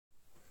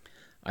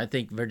I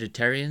think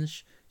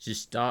vegetarians should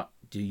start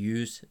to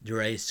use the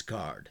race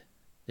card.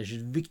 They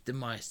should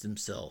victimize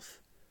themselves.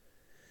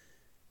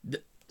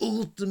 The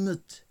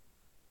ultimate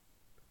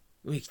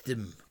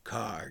victim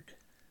card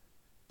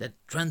that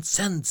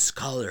transcends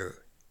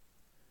color.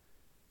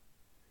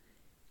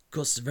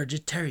 Because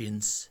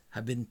vegetarians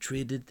have been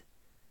treated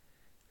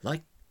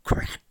like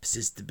crap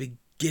since the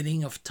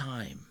beginning of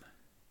time.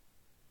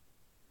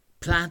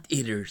 Plant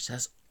eaters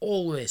has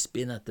always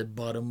been at the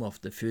bottom of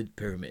the food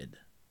pyramid.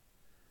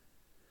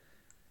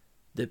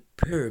 The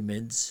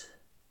pyramids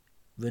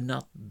were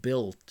not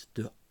built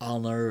to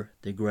honor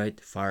the great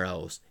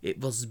pharaohs.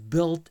 It was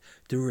built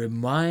to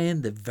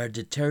remind the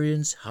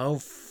vegetarians how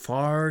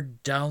far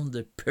down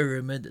the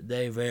pyramid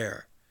they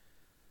were.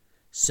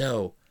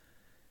 So,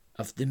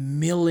 of the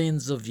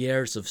millions of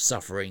years of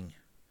suffering,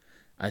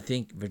 I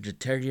think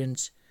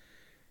vegetarians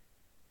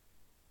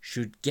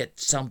should get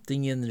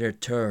something in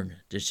return.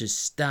 They should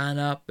stand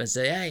up and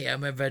say, hey,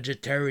 I'm a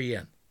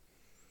vegetarian.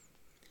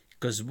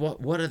 Because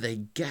what do they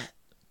get?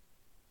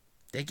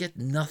 They get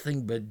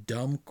nothing but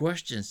dumb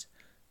questions.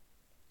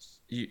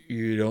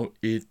 You don't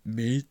eat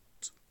meat?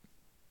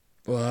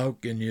 Well, how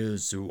can you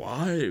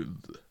survive?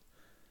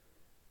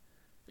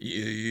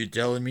 You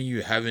telling me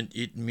you haven't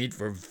eaten meat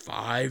for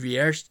 5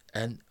 years?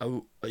 And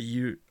how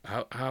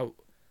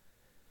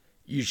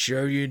you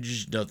sure you're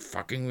just not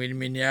fucking with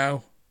me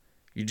now?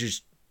 You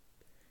just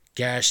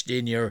cashed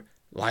in your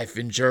life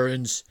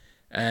insurance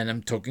and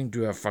I'm talking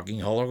to a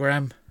fucking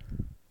hologram?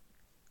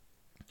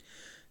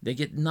 They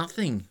get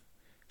nothing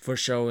for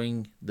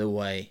showing the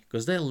way,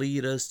 because they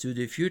lead us to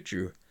the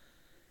future.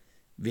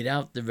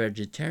 Without the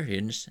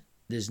vegetarians,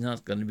 there's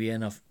not going to be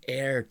enough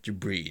air to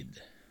breathe.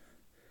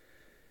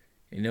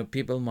 You know,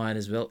 people might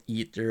as well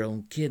eat their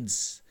own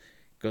kids,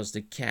 because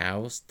the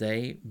cows,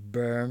 they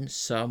burn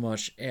so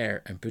much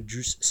air and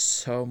produce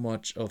so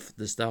much of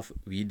the stuff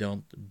we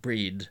don't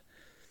breathe.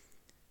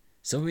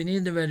 So we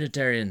need the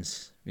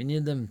vegetarians. We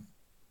need them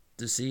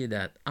to see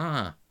that,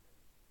 I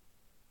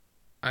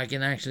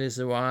can actually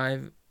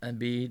survive and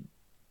be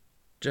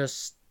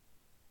just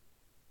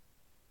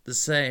the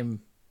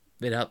same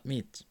without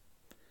meat.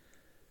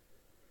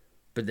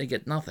 But they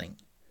get nothing.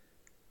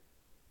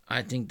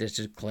 I think they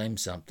should claim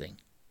something.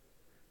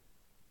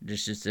 They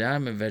should say,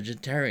 I'm a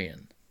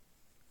vegetarian.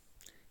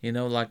 You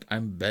know, like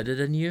I'm better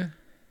than you.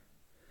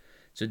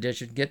 So they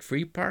should get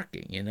free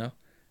parking, you know.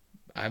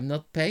 I'm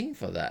not paying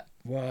for that.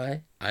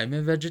 Why? I'm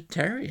a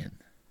vegetarian.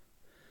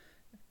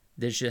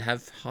 They should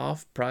have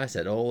half price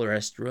at all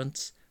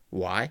restaurants.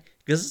 Why?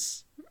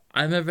 Because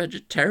I'm a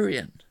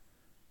vegetarian.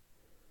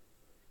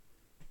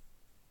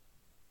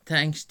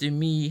 Thanks to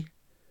me,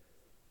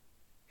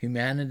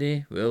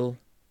 humanity will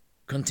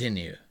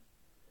continue.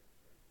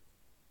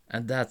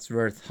 And that's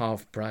worth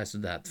half price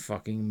of that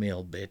fucking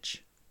meal, bitch.